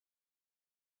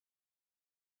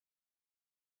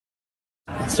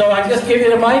So I just give you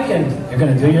the mic and you're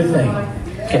going to do your thing.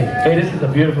 Okay. Hey, this is a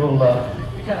beautiful... You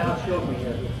kind of outshowed me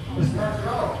here.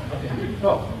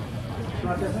 Oh.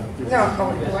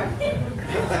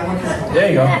 There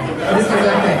you go. This is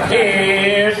okay.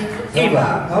 Here's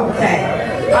Eva.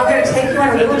 Okay. I'm going to take you on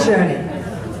a little journey.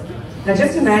 Now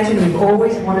just imagine you've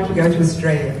always wanted to go to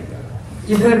Australia.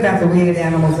 You've heard about the weird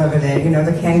animals over there, you know,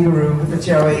 the kangaroo, the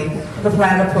joey, the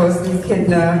platypus, the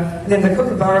echidna, and then the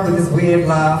kookaburra with this weird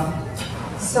laugh.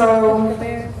 So,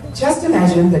 just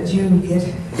imagine that you get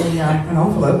an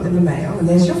envelope in the mail, and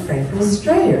there's your friend from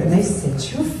Australia, and they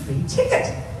sent you a free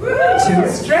ticket to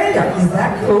Australia. Is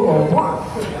that cool or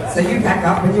what? So you pack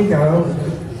up and you go.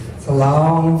 It's a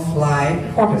long flight,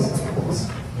 Qantas, of course.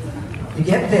 You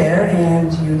get there,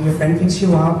 and your friend picks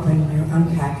you up, and you're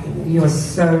unpacking. You are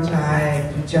so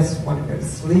tired, you just want to go to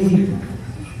sleep.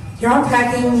 You're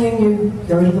unpacking, and you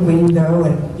go to the window,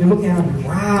 and you look out, and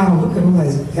wow, look at all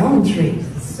those gum trees.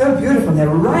 It's so beautiful. They're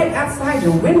right outside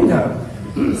your window.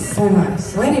 It's so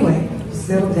nice. So anyway, you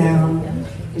settle down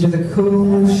into the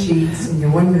cool sheets, and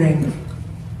you're wondering,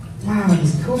 wow,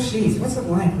 these cool sheets, what's it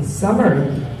like in summer,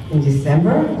 in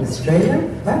December, in Australia?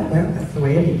 Well, that's the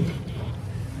way it is.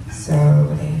 So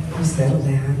you settle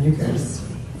down, you go to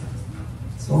sleep.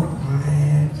 It's all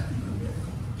quiet,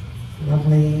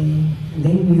 lovely, and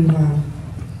then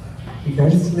you go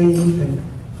to sleep, and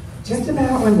just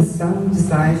about when the sun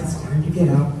decides it's time to get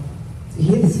up, you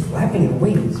hear this flapping of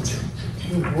wings.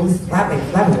 All this flapping,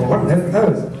 well, what are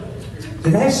those? Do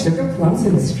they have sugar plums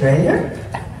in Australia?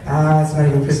 It's not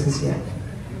even Christmas yet.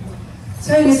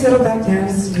 So you settle back down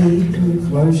to sleep, and you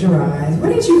close your eyes.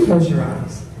 Why did you close your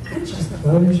eyes? Just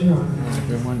close your eyes.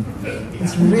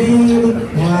 It's really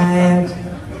quiet.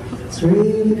 It's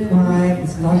really quiet.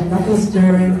 It's nothing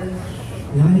stirring.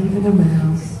 Not even a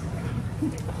mouse.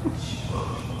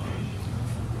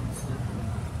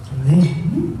 And then...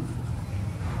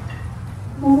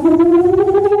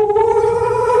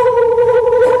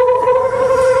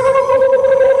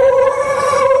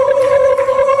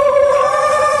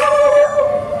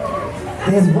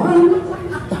 there's one.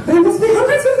 There must be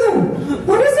hundreds of them.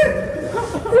 What is it?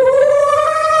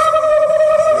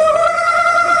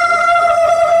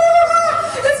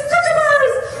 It's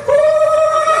kookaburras!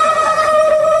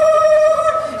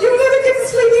 You'll never get to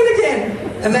sleep in again.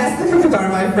 And that's the kookaburra,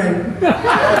 my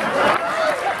friend.